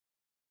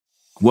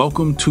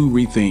Welcome to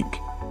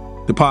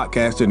Rethink, the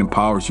podcast that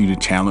empowers you to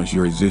challenge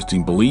your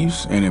existing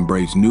beliefs and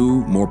embrace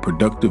new, more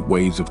productive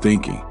ways of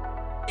thinking.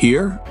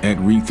 Here at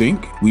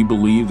Rethink, we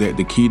believe that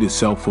the key to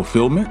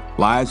self-fulfillment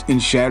lies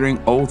in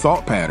shattering old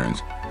thought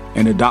patterns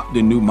and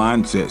adopting new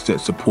mindsets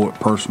that support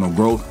personal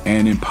growth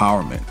and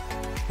empowerment.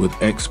 With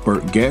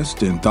expert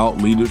guests and thought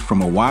leaders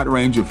from a wide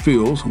range of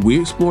fields, we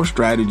explore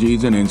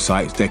strategies and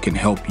insights that can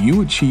help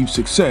you achieve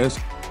success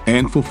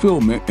and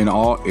fulfillment in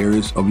all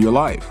areas of your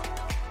life.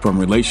 From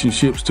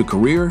relationships to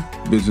career,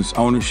 business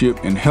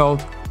ownership, and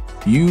health,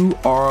 you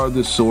are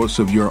the source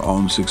of your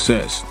own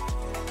success.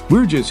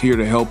 We're just here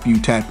to help you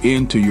tap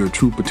into your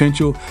true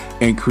potential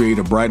and create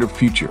a brighter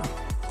future.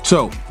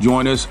 So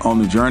join us on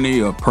the journey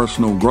of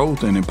personal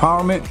growth and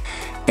empowerment,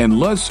 and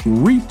let's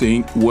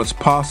rethink what's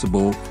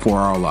possible for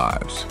our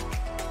lives.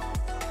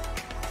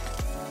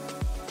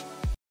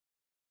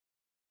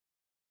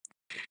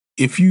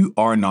 If you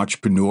are an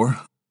entrepreneur,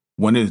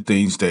 one of the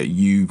things that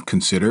you've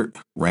considered,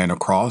 ran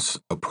across,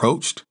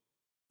 approached,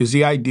 is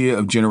the idea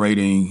of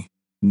generating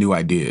new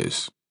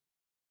ideas.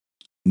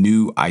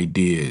 New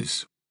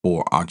ideas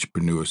for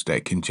entrepreneurs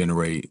that can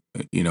generate,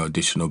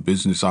 additional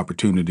business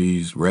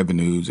opportunities,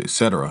 revenues,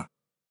 etc.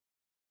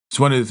 It's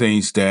one of the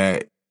things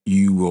that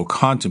you will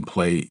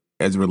contemplate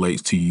as it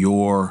relates to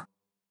your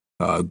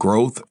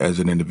growth as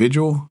an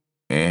individual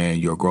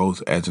and your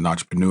growth as an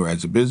entrepreneur,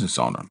 as a business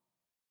owner.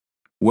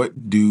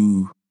 What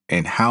do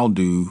and how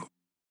do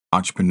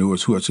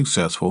entrepreneurs who are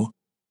successful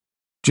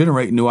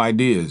generate new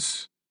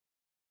ideas?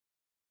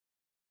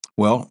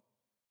 Well,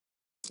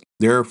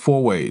 there are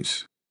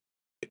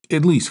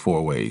at least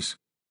four ways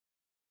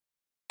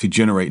to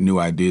generate new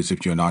ideas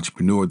if you're an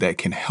entrepreneur that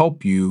can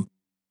help you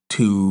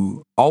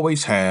to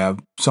always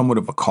have somewhat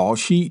of a call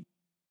sheet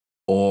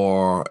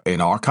or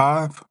an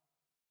archive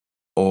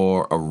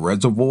or a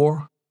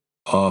reservoir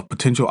of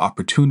potential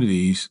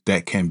opportunities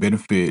that can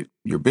benefit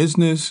your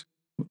business,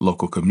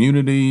 local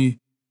community,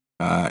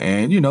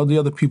 and the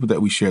other people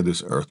that we share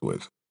this earth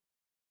with.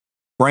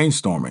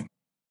 Brainstorming.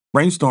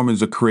 Brainstorming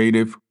is a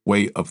creative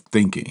way of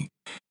thinking.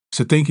 It's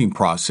a thinking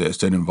process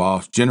that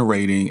involves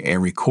generating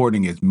and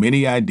recording as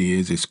many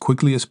ideas as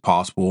quickly as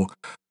possible.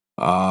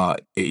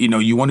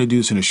 You want to do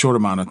this in a short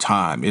amount of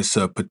time. It's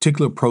a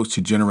particular approach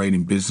to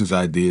generating business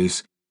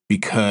ideas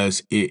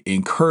because it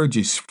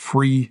encourages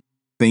free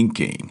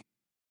thinking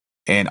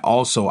and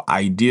also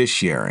idea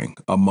sharing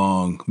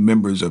among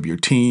members of your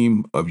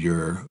team, of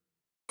your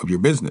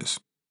business.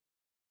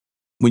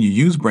 When you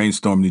use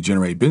brainstorming to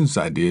generate business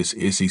ideas,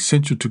 it's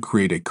essential to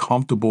create a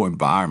comfortable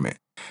environment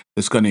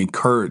that's going to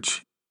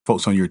encourage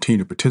folks on your team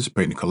to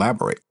participate and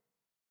collaborate.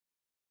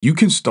 You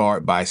can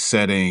start by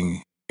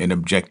setting an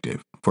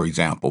objective, for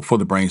example, for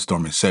the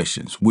brainstorming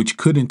sessions, which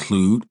could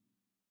include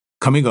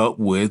coming up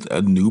with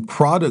a new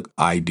product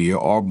idea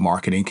or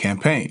marketing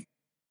campaign.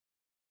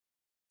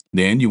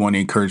 Then you want to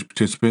encourage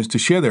participants to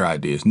share their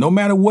ideas, no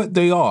matter what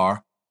they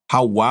are,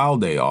 how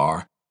wild they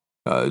are.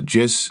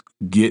 Just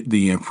get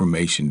the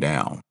information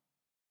down.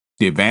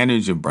 The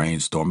advantage of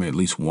brainstorming, at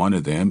least one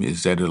of them,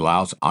 is that it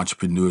allows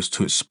entrepreneurs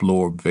to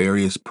explore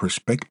various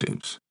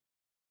perspectives.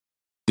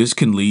 This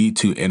can lead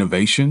to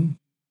innovation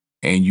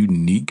and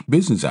unique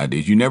business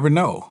ideas. You never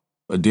know.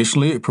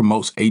 Additionally, it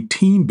promotes a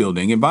team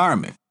building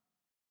environment.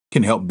 It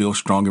can help build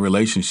stronger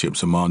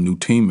relationships among new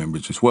team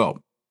members as well.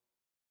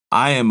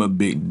 I am a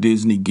big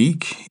Disney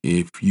geek.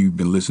 If you've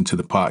been listening to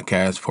the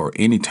podcast for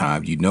any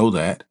time, you know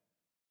that.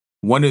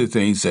 One of the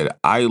things that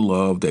I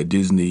love that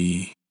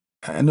Disney,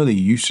 I know they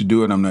used to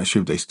do it, I'm not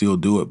sure if they still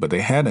do it, but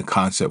they had a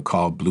concept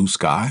called Blue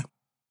Sky.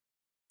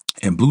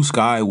 And Blue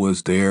Sky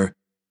was their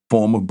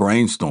form of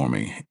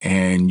brainstorming.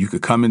 And you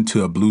could come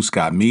into a Blue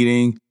Sky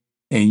meeting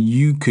and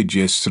you could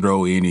just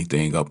throw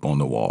anything up on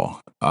the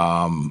wall.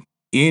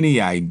 Any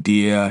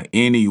idea,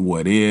 any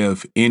what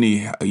if,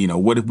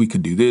 what if we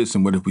could do this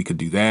and what if we could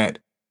do that?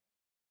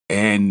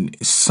 And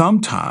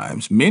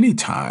sometimes, many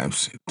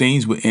times,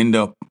 things would end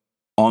up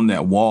on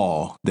that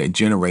wall that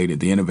generated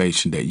the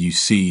innovation that you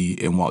see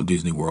in Walt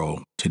Disney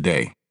World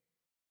today.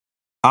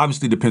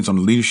 Obviously, it depends on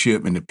the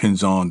leadership and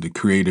depends on the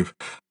creative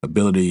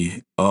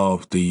ability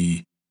of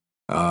the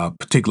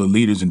particular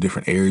leaders in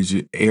different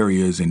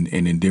areas and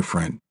in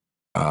different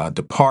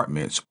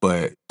departments.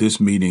 But this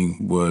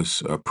meeting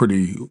was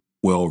pretty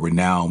well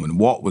renowned when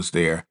Walt was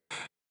there.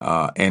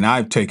 And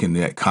I've taken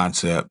that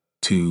concept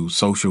to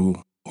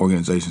social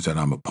organizations that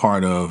I'm a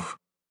part of,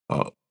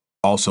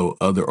 also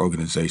other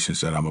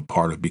organizations that I'm a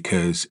part of,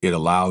 because it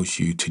allows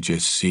you to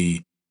just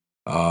see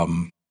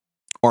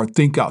or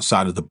think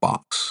outside of the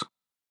box.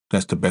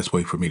 That's the best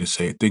way for me to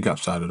say it. Think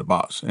outside of the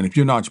box. And if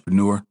you're an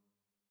entrepreneur,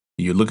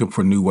 you're looking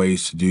for new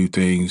ways to do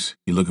things,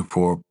 you're looking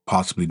for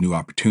possibly new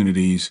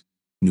opportunities,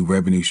 new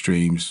revenue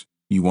streams,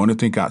 you want to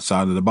think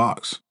outside of the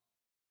box.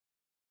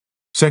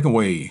 Second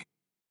way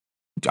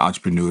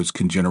entrepreneurs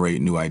can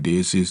generate new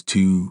ideas is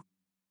to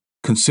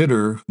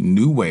consider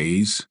new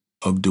ways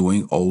of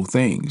doing old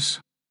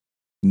things.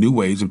 New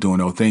ways of doing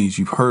old things.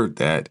 You've heard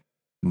that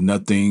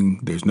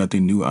there's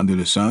nothing new under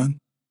the sun.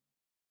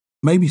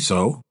 Maybe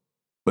so,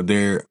 but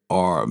there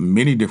are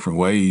many different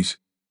ways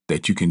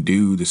that you can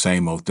do the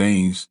same old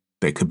things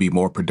that could be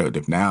more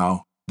productive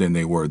now than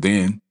they were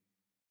then.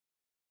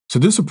 So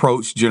this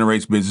approach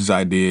generates business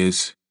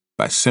ideas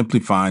by simply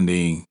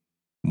finding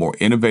more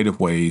innovative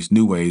ways,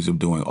 new ways of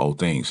doing old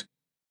things.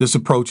 This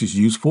approach is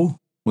useful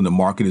when the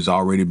market has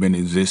already been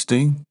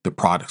existing, the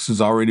products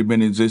has already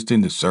been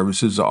existing, the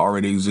services are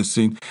already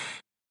existing,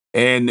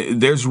 and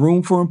there's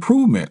room for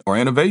improvement or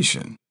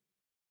innovation.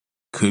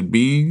 Could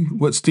be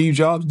what Steve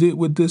Jobs did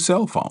with the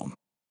cell phone.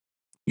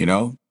 You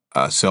know,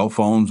 cell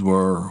phones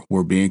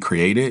were being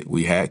created.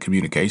 We had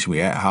communication. We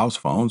had house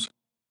phones.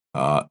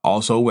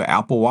 Also with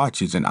Apple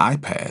Watches and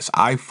iPads.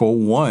 I, for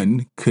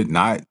one, could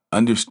not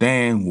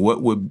understand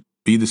what would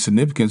be the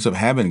significance of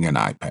having an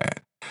iPad.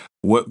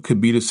 What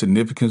could be the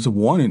significance of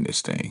wanting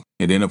this thing?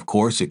 And then, of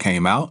course, it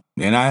came out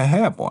and I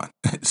have one.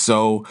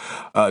 So,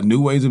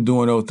 new ways of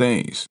doing those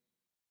things.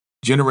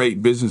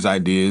 Generate business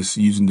ideas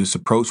using this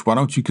approach. Why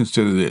don't you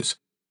consider this?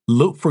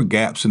 Look for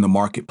gaps in the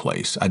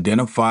marketplace,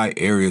 identify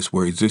areas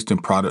where existing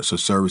products or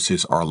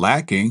services are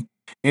lacking,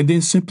 and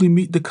then simply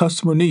meet the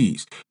customer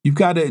needs. You've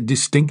got a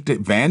distinct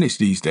advantage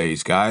these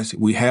days, guys.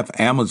 We have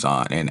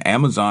Amazon, and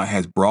Amazon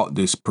has brought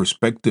this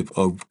perspective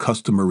of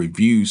customer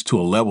reviews to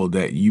a level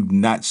that you've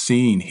not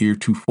seen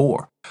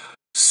heretofore.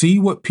 See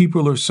what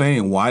people are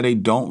saying, why they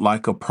don't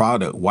like a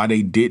product, why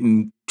they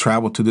didn't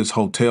travel to this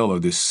hotel or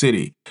this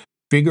city.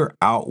 Figure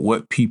out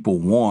what people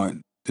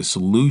want. The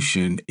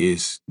solution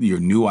is your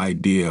new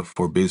idea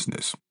for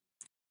business.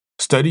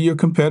 Study your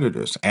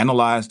competitors,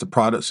 analyze the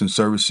products and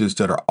services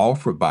that are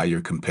offered by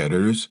your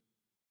competitors,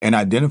 and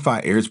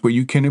identify areas where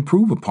you can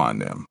improve upon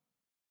them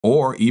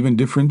or even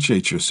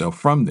differentiate yourself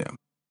from them.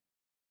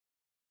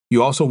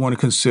 You also want to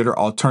consider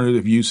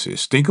alternative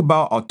uses. Think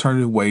about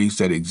alternative ways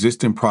that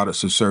existing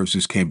products or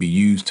services can be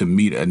used to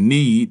meet a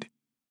need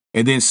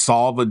and then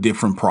solve a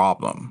different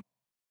problem.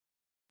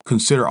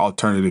 Consider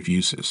alternative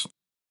uses.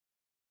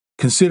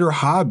 Consider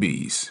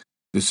hobbies.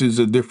 This is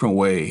a different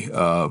way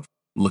of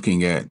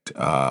looking at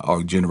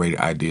or generating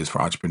ideas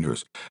for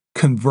entrepreneurs.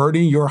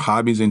 Converting your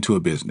hobbies into a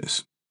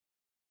business.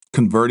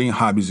 Converting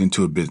hobbies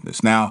into a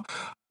business. Now,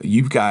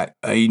 you've got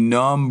a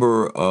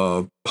number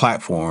of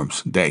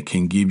platforms that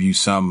can give you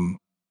some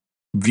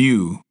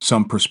view,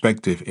 some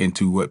perspective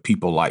into what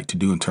people like to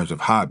do in terms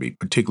of hobby,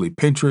 particularly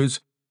Pinterest,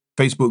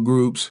 Facebook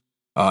groups,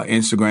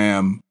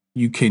 Instagram.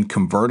 You can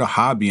convert a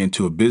hobby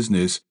into a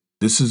business.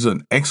 This is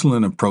an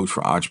excellent approach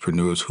for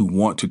entrepreneurs who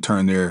want to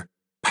turn their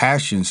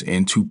passions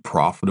into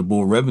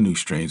profitable revenue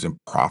streams and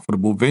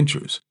profitable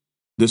ventures.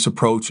 This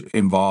approach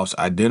involves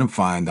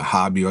identifying the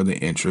hobby or the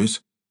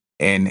interest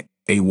and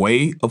a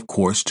way, of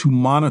course, to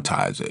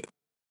monetize it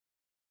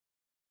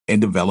and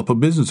develop a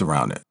business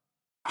around it.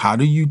 How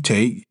do you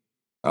take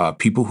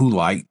people who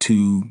like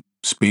to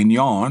spin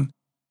yarn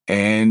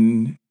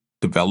and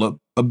develop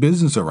a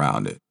business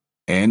around it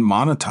and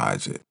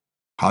monetize it?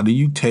 How do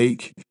you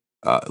take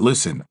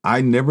listen,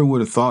 I never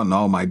would have thought in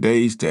all my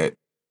days that,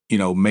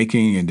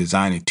 making and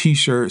designing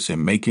t-shirts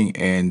and making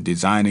and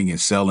designing and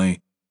selling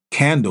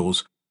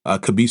candles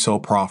could be so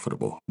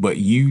profitable. But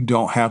you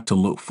don't have to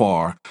look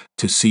far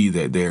to see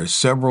that there are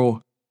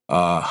several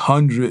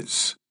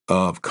hundreds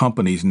of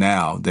companies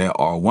now that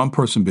are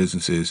one-person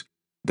businesses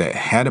that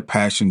had a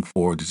passion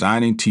for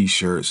designing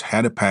t-shirts,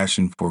 had a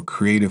passion for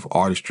creative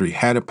artistry,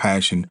 had a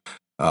passion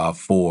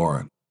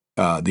for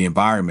the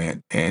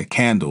environment and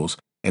candles.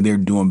 And they're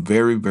doing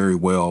very, very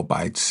well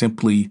by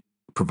simply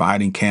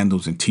providing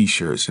candles and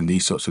t-shirts and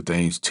these sorts of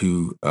things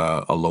to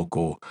a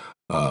local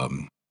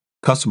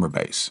customer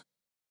base.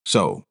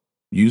 So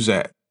use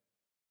that.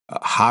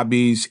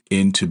 Hobbies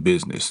into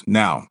business.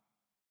 Now,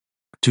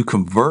 to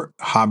convert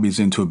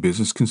hobbies into a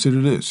business,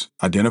 consider this.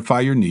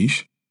 Identify your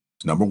niche.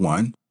 It's number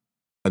one.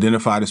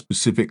 Identify the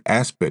specific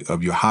aspect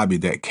of your hobby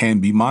that can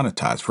be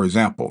monetized. For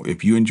example,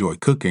 if you enjoy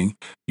cooking,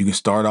 you can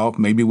start off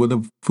maybe with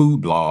a food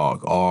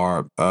blog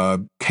or a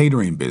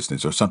catering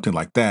business or something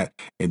like that,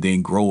 and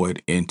then grow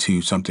it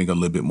into something a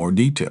little bit more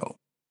detailed.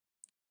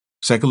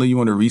 Secondly, you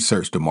want to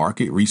research the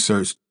market,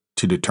 research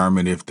to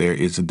determine if there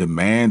is a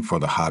demand for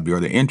the hobby or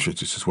the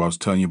interest. This is what I was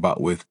telling you about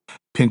with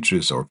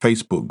Pinterest or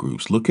Facebook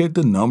groups. Look at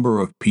the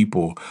number of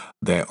people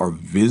that are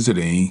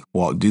visiting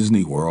Walt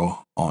Disney World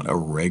on a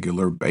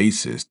regular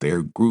basis. There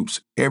are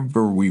groups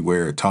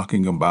everywhere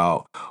talking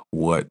about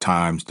what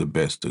time's the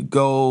best to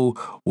go,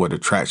 what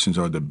attractions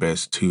are the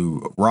best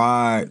to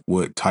ride,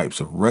 what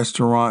types of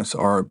restaurants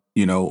are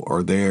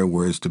there,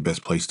 where's the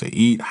best place to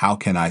eat, how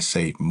can I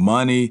save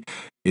money?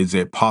 Is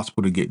it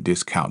possible to get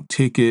discount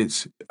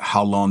tickets?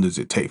 How long does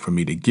it take for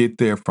me to get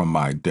there from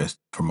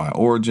my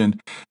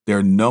origin? There are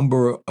a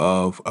number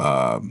of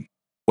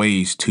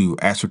ways to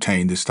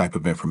ascertain this type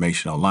of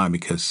information online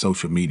because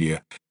social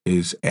media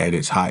is at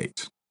its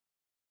height.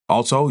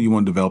 Also, you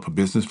want to develop a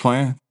business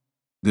plan.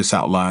 This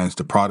outlines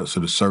the products or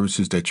the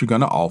services that you're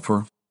going to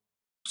offer,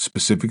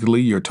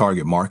 specifically your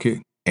target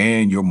market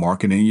and your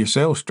marketing and your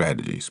sales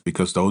strategies,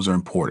 because those are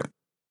important.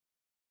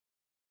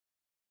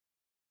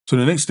 So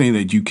the next thing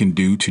that you can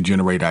do to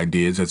generate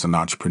ideas as an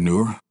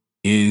entrepreneur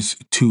is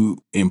to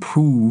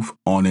improve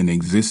on an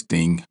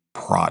existing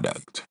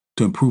product,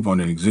 to improve on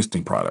an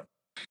existing product.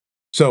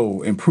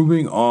 So,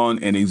 improving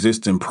on an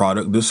existing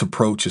product, this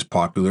approach is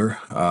popular.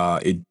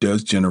 It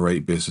does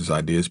generate business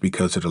ideas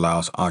because it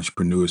allows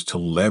entrepreneurs to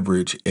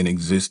leverage an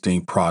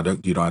existing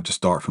product. You don't have to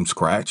start from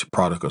scratch,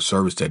 product or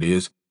service that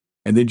is,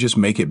 and then just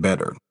make it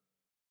better.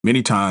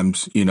 Many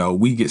times,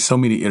 we get so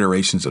many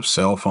iterations of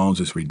cell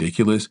phones, it's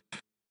ridiculous.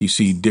 You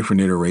see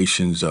different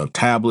iterations of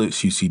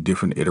tablets, you see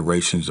different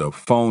iterations of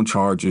phone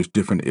chargers,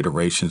 different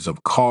iterations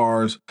of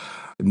cars.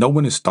 No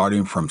one is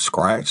starting from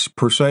scratch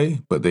per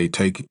se, but they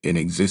take an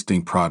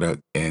existing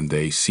product and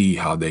they see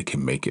how they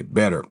can make it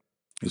better.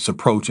 This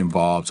approach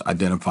involves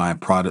identifying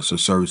products or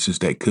services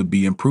that could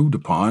be improved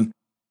upon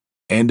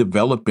and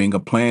developing a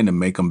plan to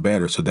make them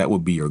better. So that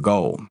would be your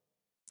goal.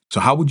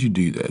 So how would you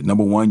do that?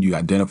 Number one, you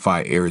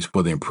identify areas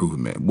for the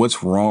improvement.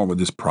 What's wrong with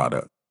this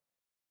product?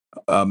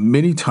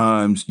 Many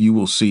times you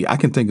will see, I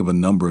can think of a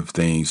number of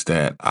things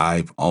that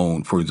I've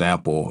owned. For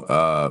example,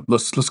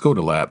 let's go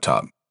to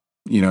laptop.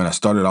 And I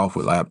started off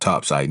with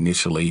laptops. I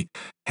initially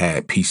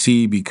had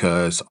PC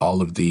because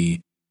all of the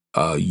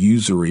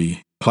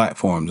usury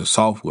platforms and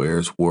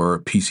softwares were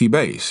PC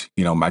based,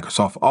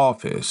 Microsoft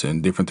Office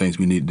and different things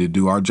we needed to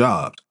do our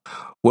jobs.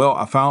 Well,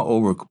 I found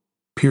over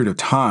period of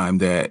time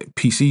that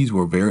PCs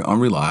were very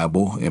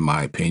unreliable, in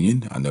my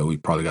opinion. I know we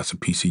probably got some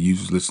PC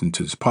users listening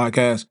to this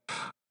podcast,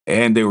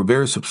 and they were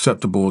very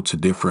susceptible to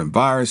different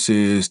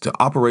viruses. The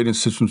operating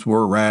systems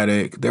were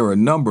erratic. There were a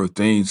number of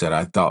things that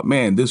I thought,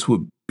 man, this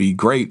would be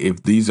great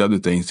if these other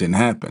things didn't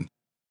happen.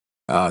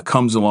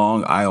 Comes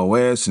along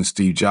iOS and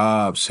Steve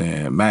Jobs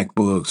and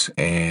MacBooks,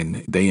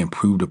 and they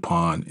improved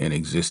upon an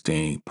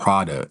existing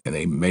product, and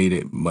they made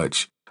it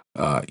much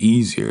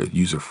easier,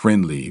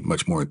 user-friendly,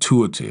 much more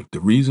intuitive.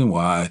 The reason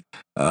why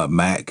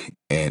Mac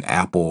and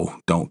Apple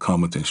don't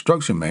come with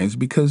instruction manuals is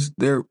because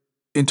they're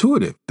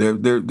intuitive.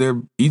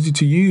 They're easy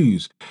to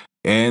use,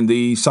 and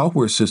the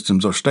software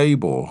systems are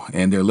stable,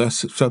 and they're less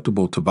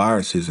susceptible to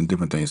viruses and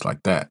different things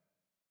like that.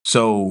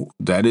 So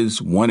that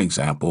is one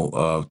example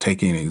of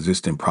taking an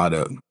existing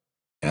product,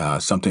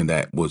 something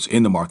that was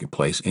in the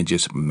marketplace, and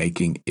just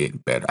making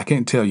it better. I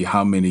can't tell you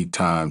how many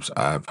times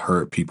I've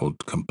heard people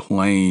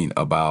complain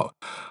about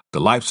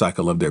the life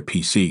cycle of their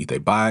PC. They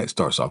buy it,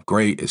 starts off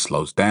great, it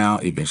slows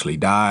down, eventually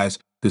dies.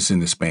 This is in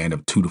the span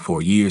of 2 to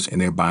 4 years, and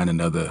they're buying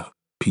another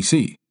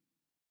PC.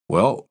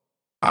 Well,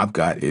 I've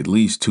got at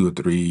least 2 or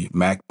 3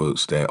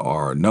 MacBooks that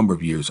are a number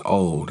of years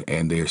old,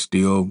 and they're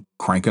still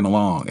cranking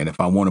along. And if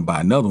I want to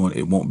buy another one,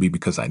 it won't be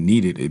because I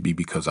need it. It'd be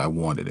because I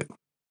wanted it.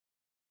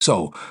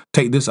 So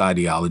take this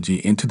ideology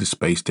into the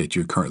space that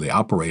you're currently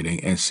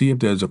operating and see if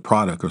there's a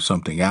product or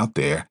something out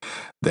there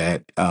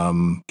that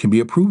can be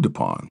improved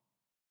upon.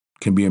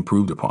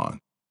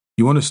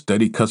 You want to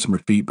study customer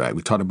feedback.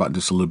 We talked about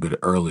this a little bit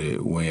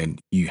earlier. When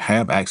you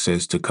have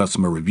access to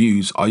customer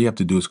reviews, all you have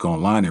to do is go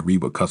online and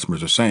read what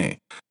customers are saying.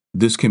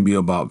 This can be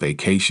about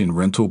vacation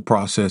rental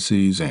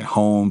processes and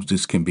homes.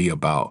 This can be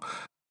about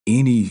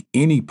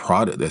any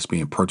product that's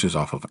being purchased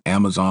off of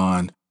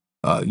Amazon.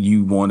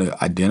 You want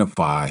to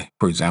identify,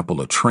 for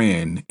example, a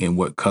trend in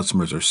what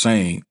customers are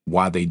saying,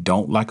 why they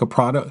don't like a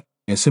product,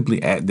 and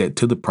simply add that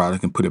to the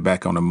product and put it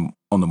back on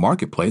the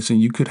marketplace, and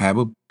you could have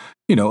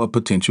a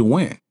potential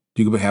win.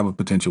 You could have a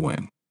potential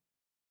win.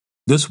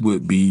 This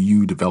would be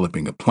you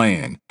developing a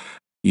plan,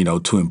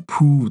 to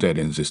improve that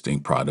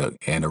existing product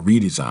and a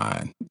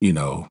redesign,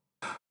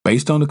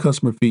 based on the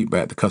customer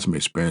feedback. The customer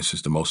experience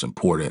is the most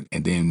important,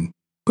 and then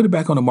put it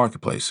back on the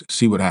marketplace,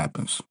 see what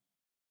happens.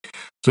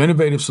 So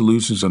innovative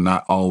solutions are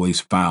not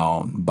always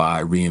found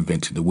by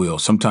reinventing the wheel.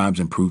 Sometimes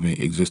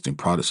improving existing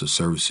products or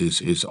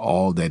services is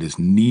all that is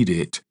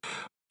needed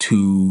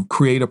to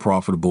create a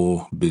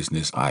profitable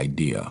business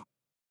idea.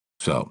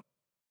 So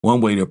one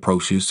way to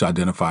approach this is to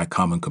identify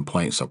common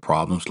complaints or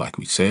problems, like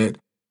we said,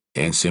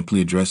 and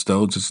simply address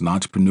those as an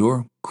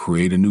entrepreneur.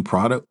 Create a new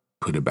product,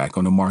 put it back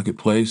on the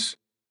marketplace,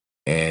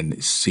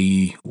 and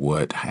see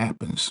what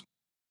happens.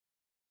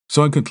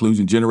 So in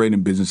conclusion,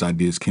 generating business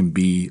ideas can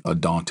be a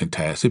daunting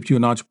task if you're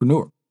an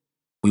entrepreneur.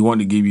 We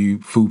want to give you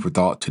food for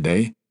thought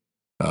today.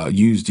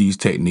 Use these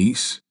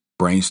techniques: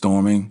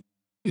 brainstorming,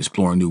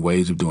 exploring new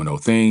ways of doing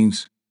those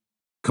things,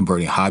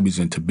 converting hobbies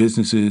into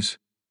businesses,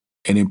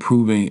 and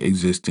improving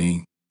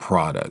existing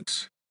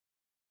products.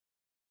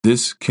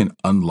 This can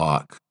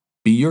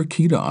be your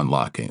key to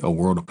unlocking a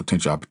world of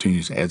potential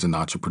opportunities as an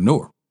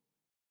entrepreneur.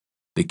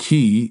 The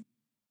key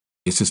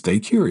is to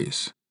stay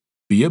curious,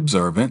 be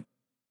observant,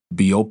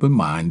 be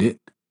open-minded,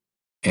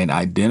 and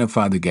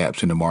identify the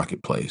gaps in the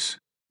marketplace.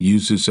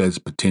 Use this as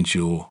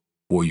potential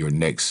for your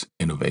next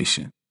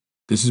innovation.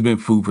 This has been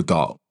Food for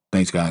Thought.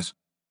 Thanks, guys.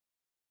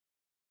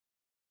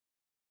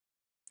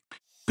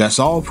 That's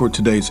all for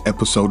today's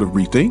episode of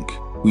Rethink.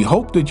 We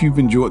hope that you've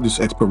enjoyed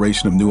this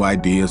exploration of new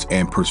ideas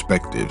and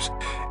perspectives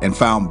and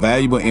found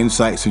valuable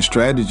insights and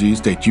strategies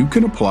that you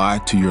can apply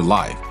to your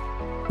life.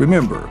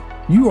 Remember,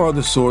 you are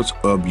the source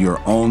of your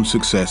own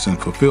success and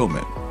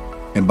fulfillment.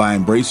 And by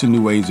embracing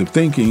new ways of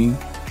thinking,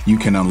 you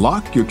can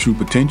unlock your true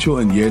potential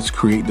and, yes,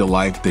 create the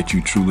life that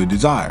you truly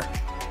desire.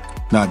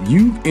 Now, if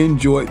you've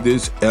enjoyed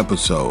this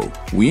episode,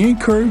 we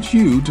encourage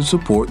you to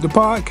support the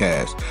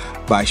podcast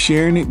by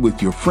sharing it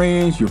with your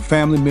friends, your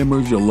family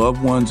members, your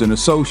loved ones, and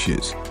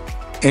associates,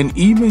 and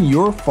even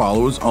your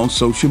followers on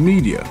social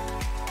media.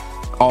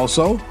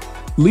 Also,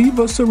 leave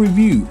us a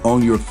review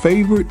on your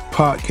favorite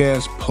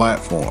podcast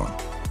platform.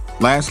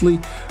 Lastly,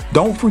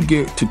 don't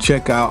forget to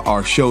check out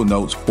our show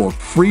notes for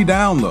free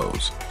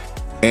downloads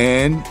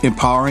and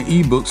empowering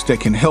ebooks that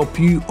can help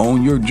you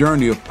on your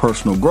journey of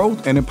personal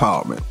growth and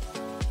empowerment.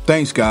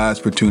 Thanks, guys,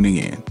 for tuning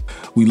in.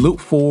 We look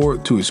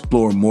forward to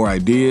exploring more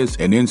ideas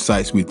and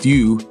insights with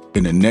you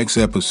in the next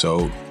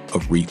episode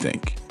of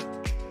Rethink.